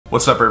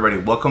What's up everybody,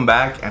 welcome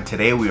back, and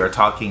today we are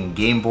talking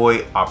Game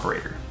Boy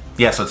Operator.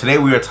 Yeah, so today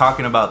we are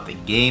talking about the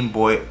Game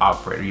Boy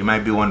Operator. You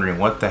might be wondering,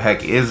 what the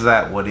heck is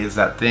that? What is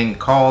that thing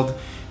called?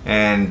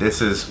 And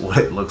this is what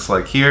it looks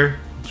like here.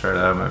 Try to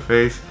have my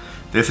face.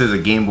 This is a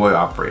Game Boy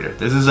Operator.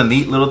 This is a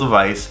neat little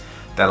device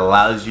that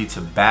allows you to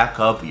back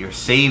up your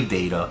save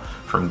data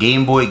from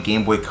Game Boy,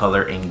 Game Boy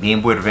Color, and Game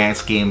Boy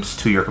Advance games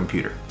to your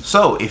computer.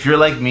 So if you're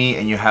like me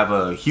and you have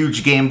a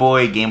huge Game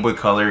Boy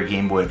Color,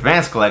 Game Boy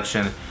Advance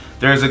collection,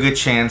 there's a good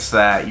chance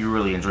that you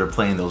really enjoy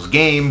playing those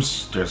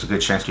games. There's a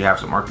good chance you have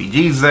some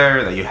RPGs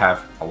there, that you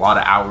have a lot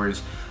of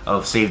hours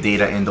of save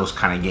data in those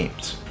kind of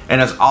games. And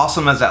as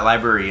awesome as that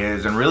library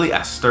is, and really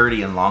as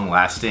sturdy and long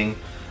lasting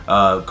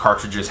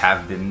cartridges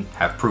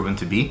have proven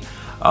to be,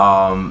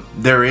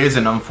 there is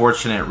an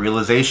unfortunate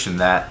realization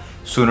that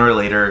sooner or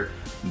later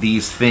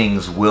these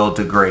things will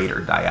degrade or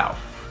die out.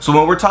 So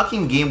when we're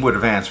talking Game Boy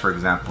Advance, for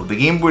example, the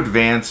Game Boy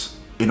Advance,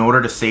 in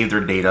order to save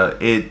their data,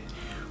 it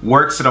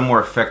works in a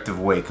more effective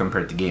way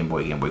compared to Game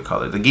Boy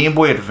Color. The Game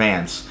Boy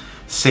Advance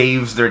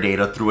saves their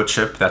data through a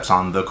chip that's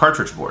on the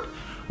cartridge board,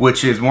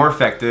 which is more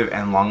effective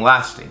and long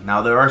lasting.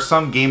 Now there are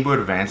some Game Boy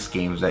Advance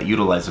games that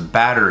utilize a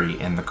battery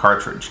in the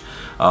cartridge.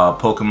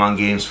 Pokemon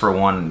games for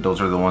one, those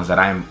are the ones that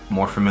I'm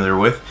more familiar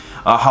with.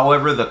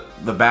 However,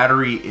 the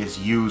battery is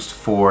used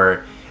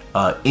for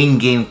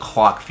in-game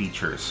clock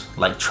features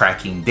like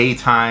tracking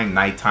daytime,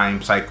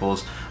 nighttime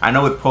cycles. I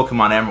know with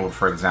Pokemon Emerald,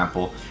 for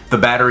example, the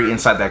battery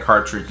inside that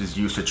cartridge is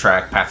used to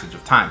track passage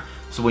of time.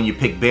 So when you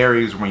pick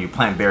berries, when you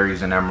plant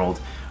berries in Emerald,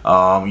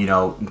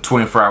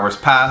 24 hours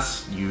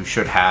pass, you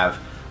should have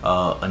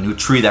a new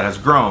tree that has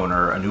grown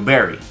or a new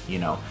berry,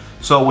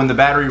 So when the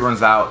battery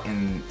runs out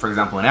for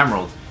example, in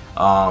Emerald,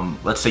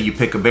 let's say you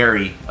pick a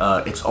berry,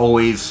 it's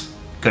always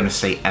gonna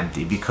stay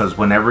empty, because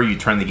whenever you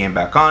turn the game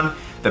back on,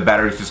 the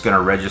battery is just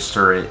gonna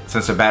register it.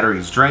 Since the battery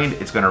is drained,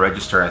 it's gonna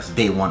register as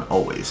day one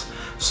always.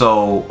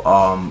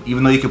 So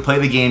even though you could play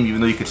the game,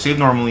 even though you could save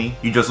normally,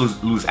 you just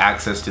lose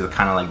access to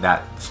kind of like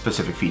that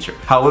specific feature.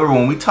 However,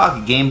 when we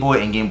talk Game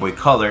Boy and Game Boy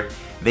Color,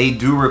 they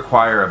do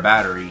require a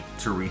battery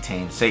to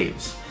retain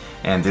saves.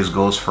 And this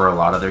goes for a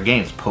lot of their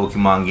games.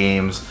 Pokemon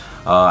games,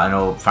 I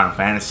know Final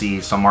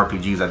Fantasy, some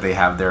RPGs that they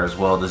have there as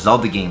well. The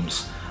Zelda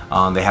games,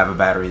 they have a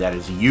battery that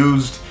is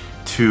used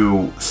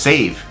to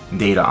save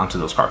data onto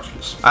those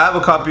cartridges. I have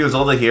a copy of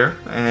Zelda here,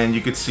 and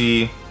you could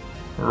see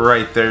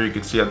right there, you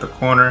can see at the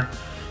corner,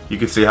 you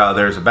can see how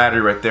there's a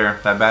battery right there.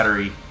 That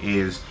battery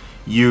is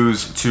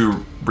used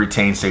to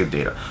retain save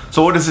data.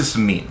 So what does this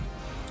mean?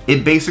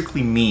 It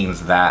basically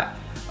means that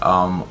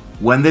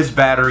when this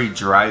battery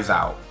dries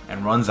out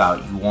and runs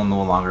out, you will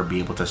no longer be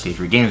able to save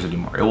your games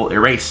anymore. It will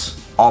erase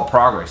all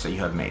progress that you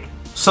have made.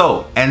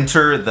 So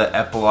enter the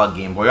Epilog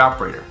Game Boy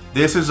Operator.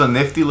 This is a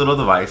nifty little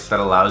device that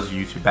allows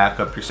you to back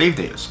up your save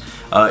data.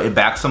 It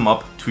backs them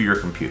up to your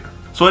computer.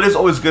 So it is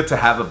always good to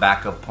have a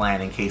backup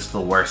plan in case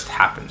the worst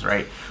happens,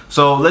 right?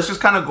 So let's just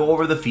kind of go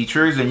over the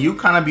features, and you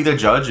kind of be the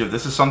judge if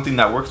this is something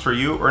that works for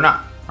you or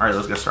not. All right,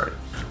 let's get started.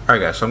 All right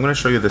guys, so I'm going to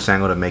show you this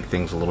angle to make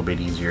things a little bit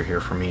easier here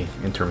for me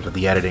in terms of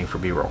the editing for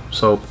B-roll.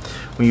 So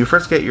when you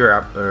first get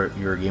your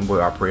Game Boy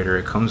Operator,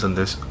 it comes in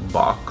this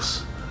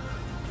box.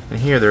 And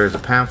here there is a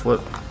pamphlet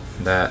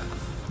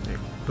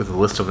with a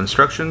list of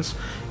instructions,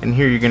 and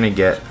here you're going to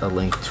get a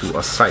link to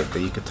a site that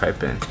you could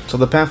type in. So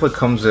the pamphlet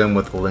comes in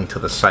with a link to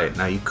the site.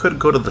 Now you could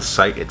go to the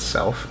site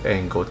itself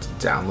and go to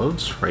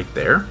downloads right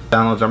there.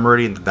 Downloads, I'm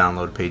already in the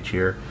download page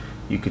here.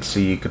 You could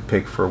see you could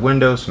pick for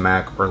Windows,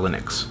 Mac, or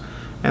Linux.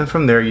 And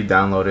from there you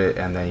download it,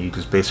 and then you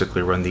just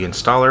basically run the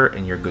installer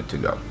and you're good to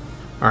go.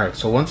 Alright,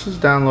 so once it's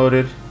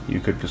downloaded,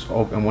 you could just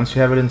open, once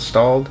you have it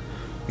installed,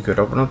 you could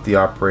open up the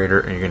operator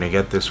and you're going to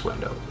get this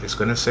window. It's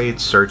going to say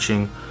it's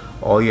searching.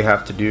 All you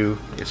have to do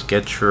is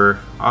get your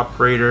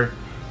operator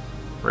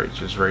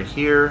just right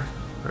here,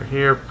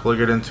 plug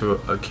it into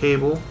a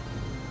cable.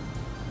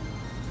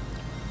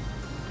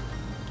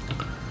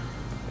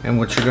 And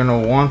what you're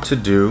going to want to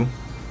do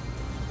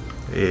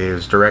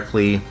is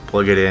directly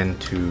plug it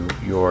into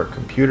your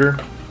computer,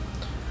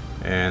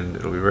 and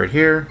it'll be right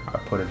here. I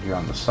put it here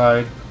on the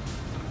side.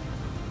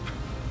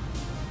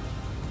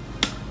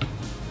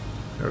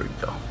 There we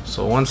go.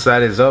 So once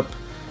that is up,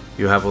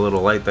 you have a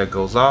little light that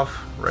goes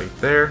off right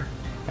there,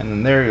 and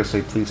then there you'll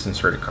say please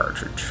insert a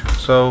cartridge.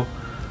 So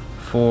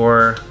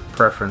for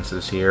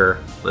preferences here,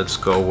 let's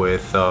go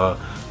with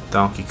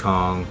Donkey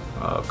Kong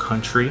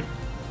Country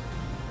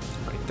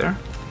right there.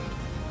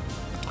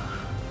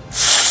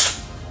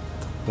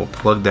 We'll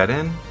plug that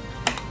in,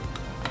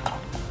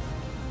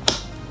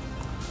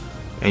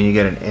 and you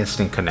get an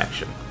instant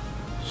connection.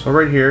 So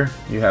right here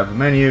you have a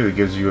menu. It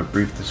gives you a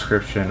brief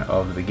description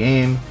of the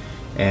game,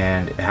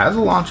 and it has a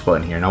launch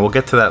button here. Now we'll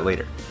get to that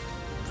later.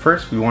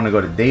 First we want to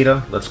go to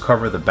data. Let's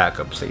cover the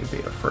backup save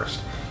data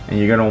first, and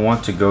you're going to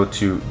want to go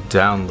to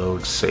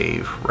download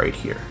save right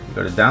here. You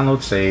go to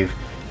download save,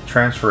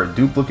 transfer a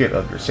duplicate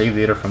of your save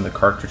data from the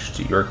cartridge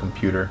to your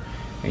computer,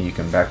 and you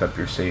can back up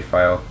your save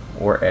file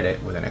or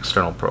edit with an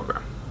external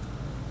program.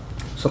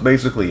 So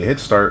basically you hit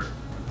start,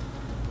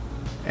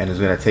 and it's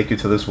going to take you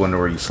to this window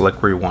where you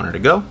select where you want it to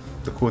go.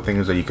 the cool thing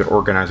is that you could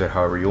organize it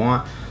however you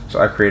want. So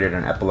I created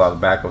an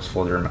epilogue backups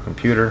folder in my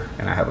computer,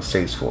 and I have a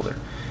saves folder.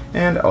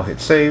 And I'll hit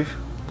save.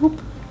 Boop.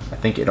 I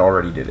think it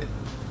already did it.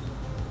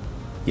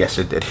 Yes,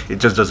 it did. It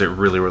just does it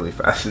really, really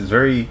fast. It's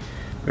very,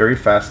 very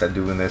fast at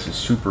doing this. It's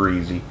super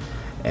easy.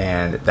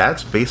 And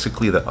that's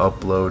basically the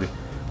upload.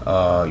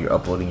 You're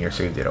uploading your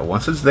save data.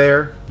 Once it's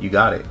there, you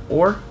got it.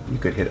 Or you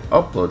could hit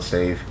upload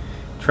save,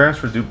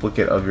 transfer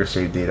duplicate of your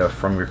save data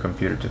from your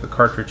computer to the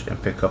cartridge,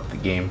 and pick up the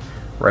game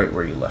right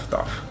where you left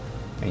off.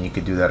 And you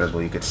could do that as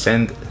well. You could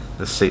send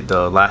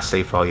the last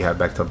save file you have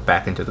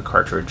back into the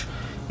cartridge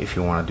if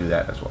you want to do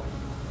that as well.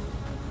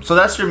 So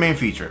that's your main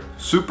feature.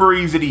 Super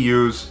easy to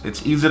use,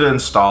 it's easy to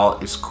install,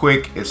 it's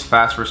quick, it's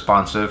fast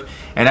responsive,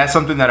 and that's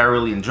something that I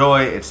really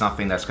enjoy. It's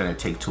nothing that's going to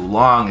take too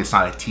long, it's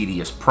not a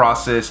tedious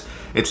process.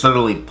 It's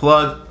literally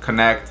plug,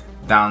 connect,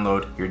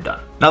 download, you're done.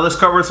 Now let's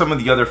cover some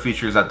of the other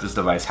features that this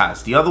device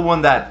has. The other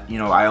one that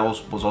I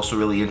was also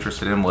really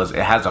interested in was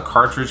it has a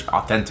cartridge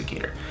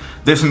authenticator.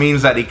 This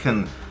means that it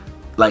can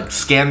like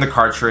scan the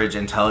cartridge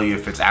and tell you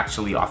if it's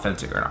actually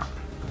authentic or not.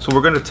 So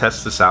we're going to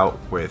test this out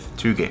with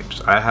two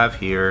games. I have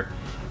here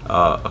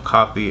a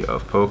copy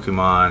of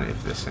Pokemon,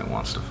 if this thing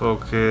wants to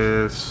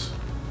focus.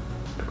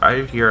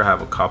 Right here I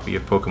have a copy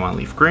of Pokemon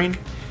Leaf Green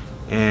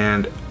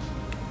and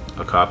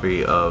a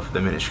copy of the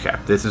Minish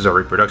Cap. This is a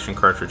reproduction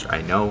cartridge,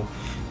 I know,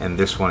 and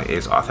this one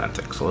is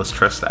authentic. So let's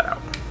test that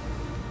out.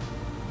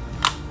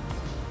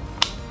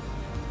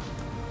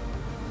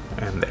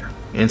 And there,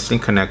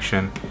 instant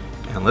connection.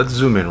 And let's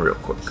zoom in real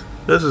quick.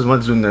 This is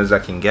much zoomed in as I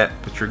can get,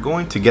 but you're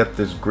going to get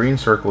this green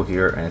circle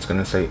here, and it's going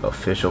to say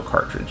official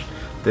cartridge.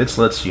 This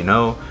lets you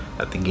know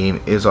that the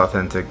game is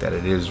authentic, that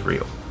it is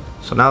real.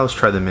 So now let's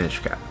try the Minish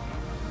Cap.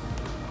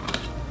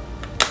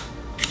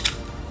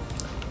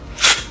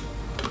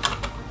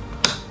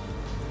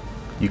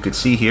 You could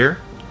see here,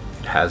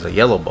 it has a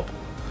yellow bubble,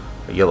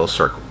 a yellow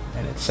circle,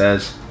 and it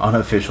says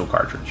unofficial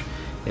cartridge.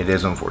 It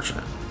is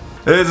unfortunate.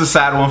 It is a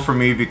sad one for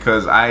me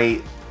because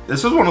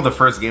this was one of the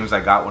first games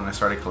I got when I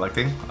started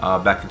collecting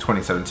back in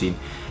 2017.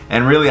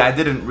 And really, I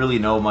didn't really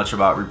know much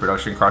about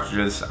reproduction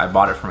cartridges. I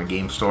bought it from a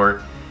game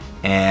store,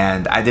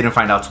 and I didn't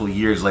find out till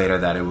years later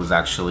that it was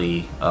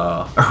actually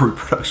a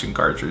reproduction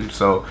cartridge.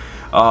 So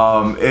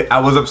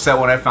I was upset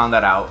when I found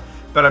that out,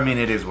 but I mean,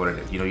 it is what it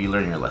is. You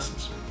learn your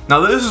lessons. Now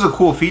this is a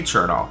cool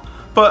feature and all,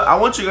 but I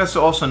want you guys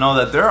to also know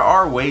that there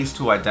are ways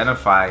to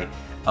identify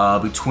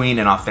between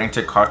an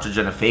authentic cartridge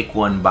and a fake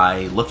one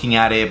by looking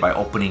at it, by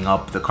opening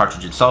up the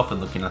cartridge itself and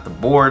looking at the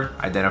board,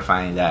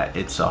 identifying that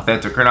it's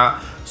authentic or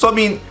not. So I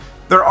mean,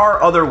 there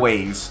are other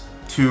ways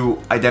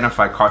to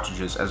identify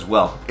cartridges as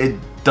well. It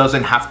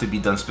doesn't have to be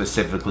done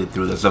specifically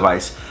through this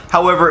device.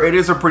 However, it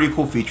is a pretty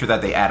cool feature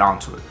that they add on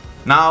to it.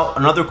 Now,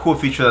 another cool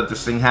feature that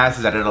this thing has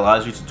is that it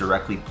allows you to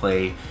directly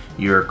play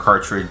your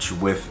cartridge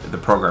with the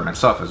program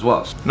itself as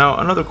well. Now,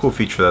 another cool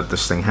feature that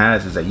this thing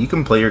has is that you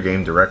can play your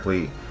game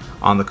directly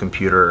on the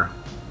computer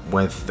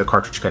with the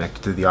cartridge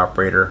connected to the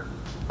operator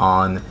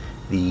on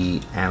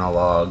the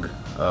analog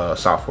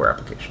software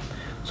application.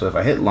 So if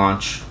I hit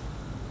launch,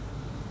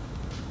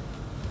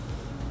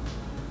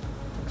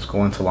 it's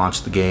going to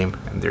launch the game,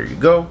 and there you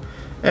go.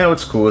 And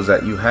what's cool is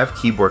that you have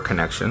keyboard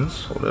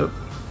connections. Hold up.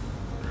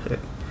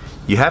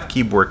 You have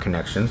keyboard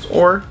connections,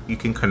 or you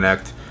can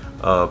connect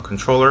a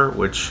controller,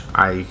 which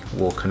I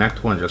will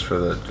connect one just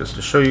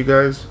to show you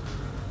guys.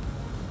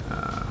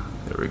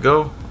 There we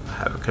go. I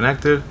have it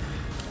connected.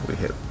 We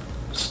hit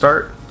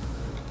start,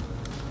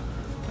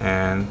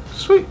 and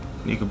sweet,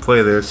 you can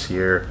play this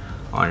here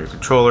on your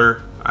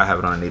controller. I have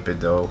it on an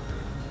 8BitDo.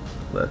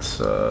 Let's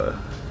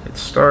hit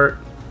start.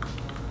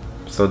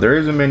 So there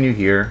is a menu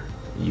here.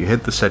 You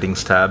hit the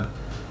settings tab,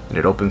 and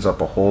it opens up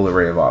a whole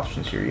array of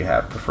options here. You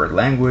have preferred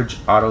language,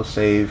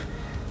 autosave,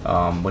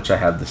 which I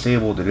have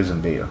disabled. It is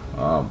in beta.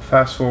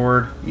 Fast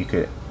forward, you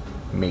could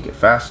make it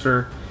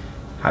faster.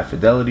 High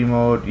fidelity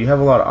mode. You have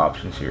a lot of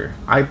options here.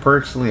 I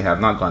personally have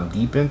not gone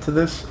deep into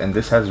this, and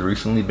this has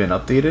recently been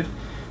updated,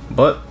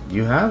 but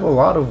you have a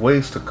lot of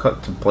ways to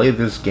play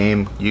this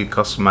game. You can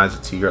customize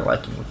it to your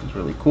liking, which is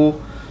really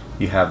cool.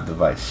 You have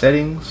device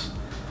settings,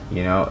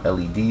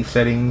 LED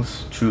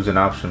settings. Choose an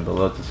option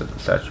below to set the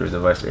saturated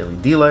device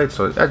LED light.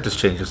 So that just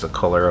changes the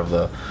color of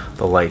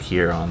the light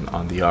here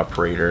on the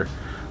operator,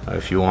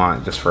 if you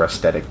want, just for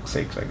aesthetic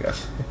sakes, I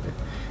guess.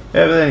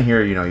 And then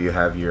here, you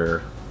have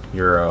your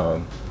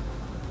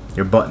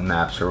button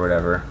maps or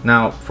whatever.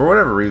 Now, for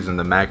whatever reason,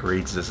 the Mac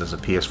reads this as a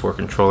PS4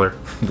 controller.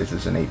 This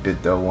is an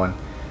 8BitDo one,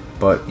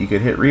 but you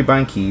could hit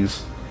rebind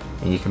keys,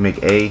 and you can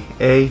make A,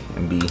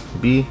 and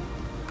B,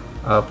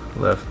 up,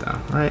 left,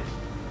 down, right.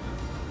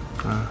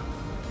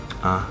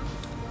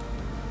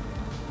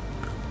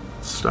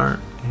 Start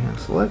and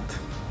select,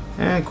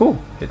 and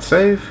cool. Hit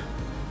save,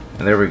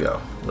 and there we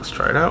go. Let's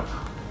try it out.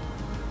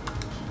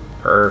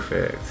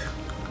 Perfect.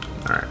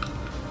 All right.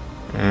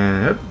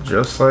 And yep,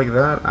 just like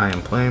that, I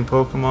am playing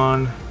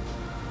Pokemon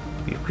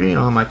Leaf Green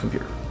on my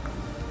computer.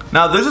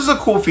 Now, this is a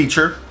cool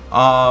feature.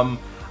 I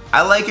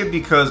like it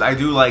because I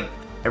do like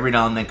every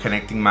now and then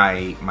connecting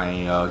my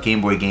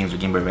Game Boy games or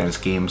Game Boy Advance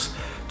games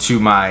to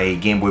my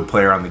Game Boy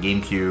player on the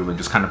GameCube and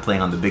just kind of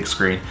playing on the big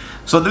screen.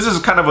 So this is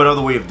kind of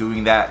another way of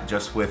doing that,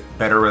 just with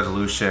better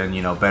resolution,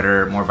 you know,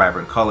 better, more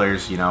vibrant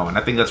colors, you know, and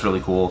I think that's really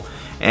cool.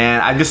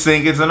 And I just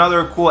think it's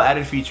another cool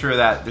added feature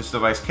that this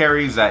device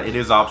carries, that it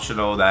is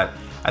optional, that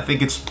I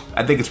think it's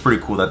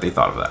pretty cool that they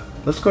thought of that.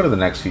 Let's go to the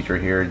next feature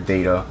here,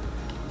 data.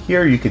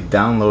 Here you could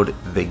download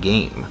the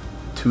game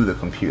to the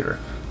computer.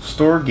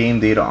 Store game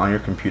data on your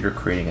computer,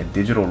 creating a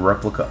digital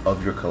replica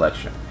of your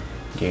collection.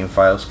 Game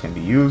files can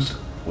be used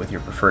with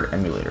your preferred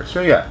emulator.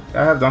 So yeah,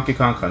 I have Donkey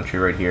Kong Country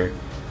right here.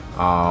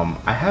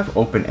 I have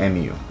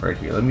OpenEMU right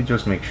here. Let me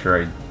just make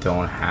sure I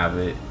don't have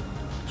it,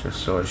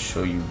 just so I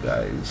show you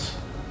guys.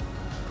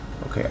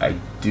 Okay, I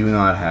do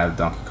not have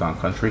Donkey Kong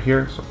Country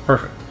here, so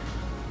perfect.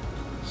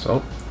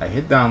 So I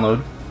hit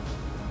download.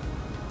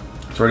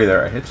 It's already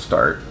there. I hit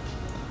start.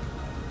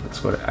 Let's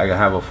go to, I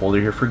have a folder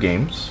here for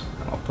games.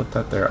 I'll put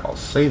that there. I'll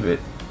save it,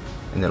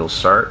 and it'll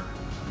start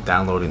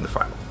downloading the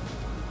file.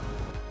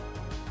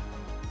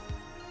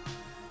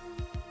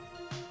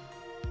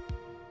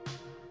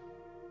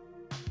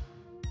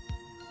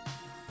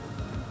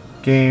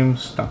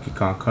 Games, Donkey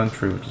Kong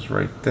Country, which is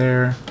right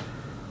there.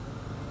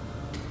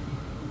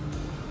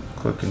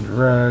 Click and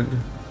drag.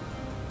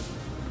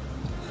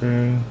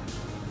 Okay.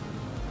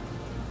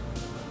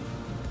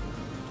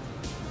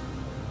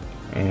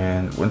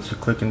 And once you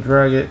click and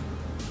drag it,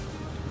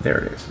 there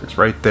it is. It's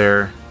right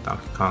there,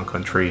 Donkey Kong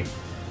Country,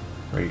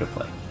 ready to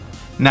play.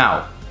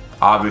 Now,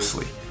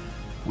 obviously,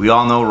 we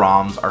all know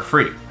ROMs are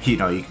free. You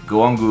know, you can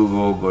go on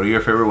Google, go to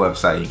your favorite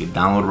website, you can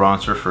download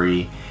ROMs for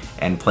free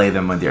and play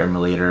them with your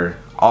emulator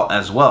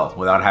as well,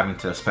 without having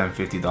to spend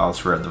 $50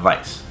 for a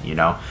device, you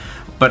know.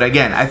 But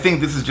again, I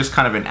think this is just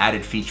kind of an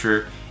added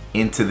feature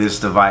into this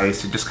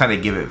device to just kind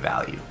of give it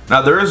value.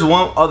 Now, there is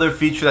one other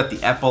feature that the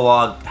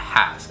Epilog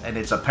has, and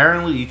it's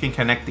apparently you can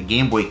connect the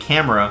Game Boy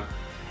camera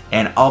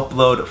and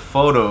upload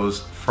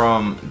photos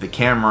from the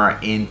camera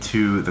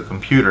into the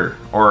computer,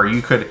 or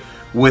you could,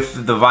 with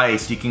the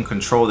device, you can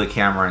control the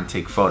camera and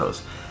take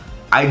photos.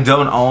 I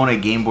don't own a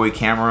Game Boy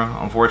camera,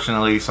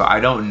 unfortunately, so I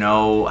don't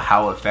know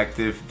how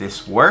effective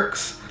this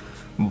works,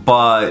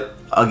 but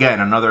again,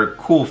 another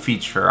cool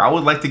feature. I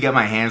would like to get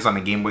my hands on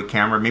a Game Boy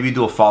camera, maybe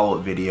do a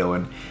follow-up video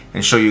and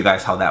show you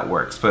guys how that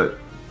works, but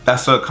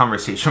that's a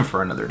conversation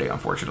for another day,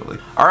 unfortunately.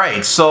 All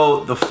right,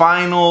 so the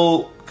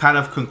final kind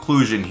of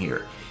conclusion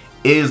here.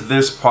 Is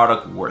this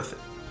product worth it?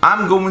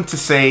 I'm going to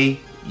say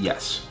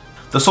yes.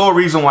 The sole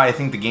reason why I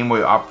think the Game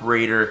Boy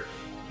Operator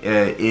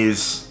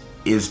is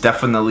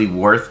definitely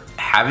worth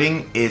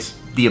having is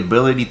the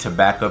ability to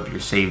back up your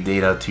save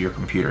data to your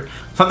computer.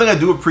 Something I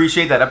do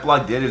appreciate that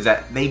Epilog did is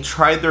that they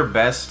tried their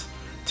best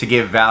to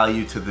give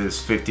value to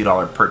this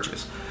 $50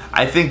 purchase.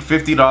 I think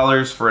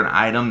 $50 for an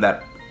item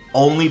that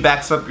only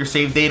backs up your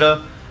save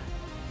data,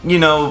 you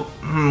know,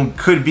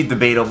 could be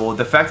debatable.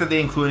 The fact that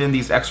they include in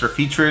these extra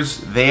features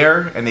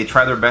there and they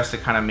try their best to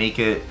kind of make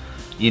it,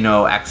 you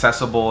know,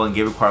 accessible and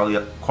give it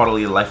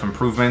quality of life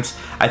improvements,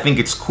 I think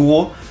it's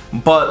cool.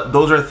 But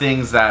those are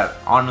things that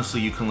honestly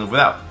you can live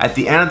without. At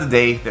the end of the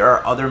day, there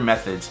are other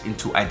methods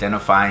into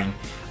identifying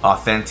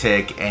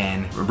authentic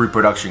and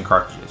reproduction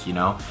cartridges, you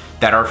know,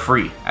 that are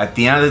free. At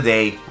the end of the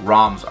day,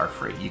 ROMs are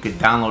free. You could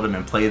download them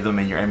and play them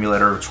in your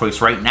emulator of choice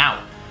right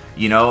now,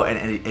 you know,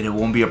 and it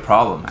won't be a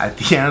problem. At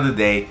the end of the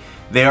day,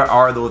 there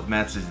are those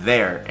methods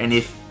there. And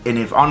if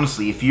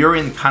honestly, if you're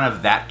in kind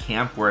of that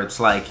camp where it's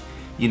like,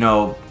 you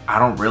know, I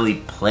don't really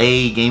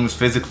play games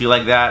physically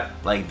like that,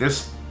 like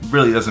this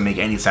really doesn't make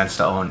any sense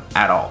to own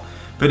at all.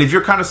 But if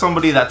you're kind of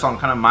somebody that's on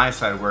kind of my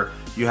side where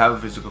you have a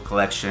physical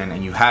collection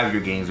and you have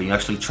your games and you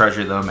actually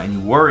treasure them and you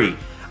worry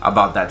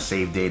about that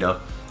save data,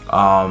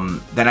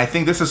 then I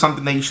think this is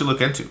something that you should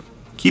look into.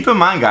 Keep in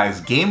mind,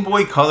 guys, Game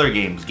Boy Color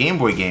games, Game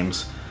Boy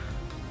games,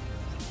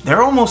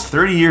 they're almost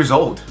 30 years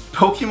old.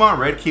 Pokemon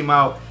Red came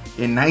out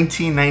in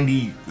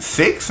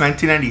 1996,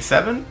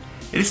 1997.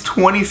 It is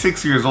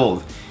 26 years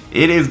old.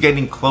 It is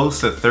getting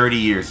close to 30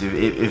 years.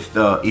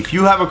 If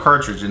you have a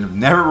cartridge and have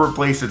never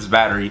replaced its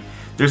battery,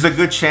 there's a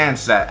good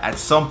chance that at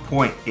some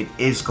point it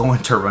is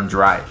going to run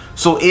dry.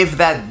 So if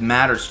that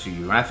matters to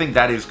you, and I think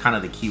that is kind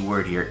of the key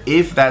word here,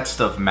 if that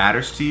stuff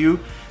matters to you,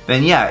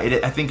 then yeah,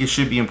 I think it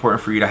should be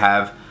important for you to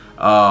have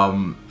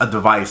a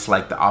device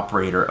like the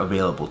Operator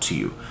available to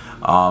you.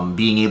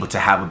 Being able to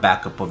have a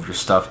backup of your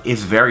stuff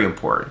is very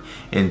important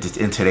in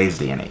today's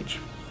day and age.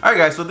 Alright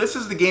guys, so this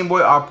is the Game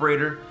Boy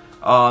Operator.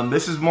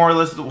 This is more or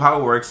less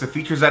how it works, the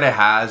features that it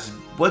has.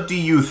 What do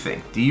you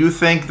think? Do you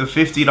think the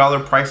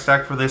 $50 price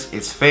tag for this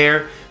is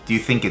fair? Do you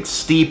think it's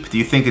steep? Do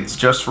you think it's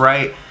just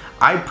right?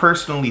 I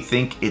personally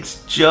think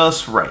it's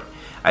just right.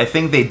 I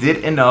think they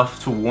did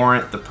enough to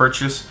warrant the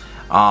purchase,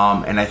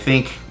 and I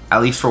think,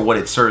 at least for what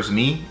it serves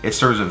me, it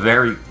serves a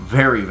very,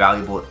 very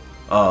valuable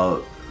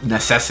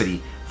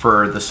necessity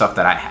for the stuff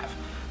that I have.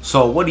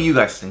 So what do you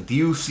guys think? Do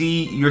you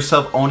see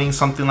yourself owning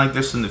something like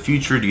this in the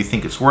future? Do you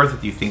think it's worth it?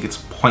 Do you think it's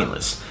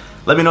pointless?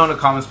 Let me know in the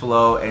comments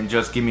below and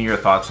just give me your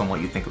thoughts on what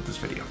you think of this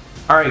video.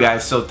 Alright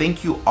guys, so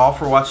thank you all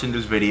for watching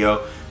this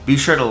video. Be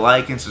sure to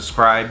like and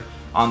subscribe.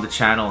 on the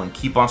channel and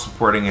keep on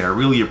supporting it. I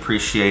really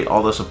appreciate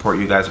all the support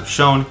you guys have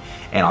shown,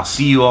 and I'll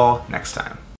see you all next time.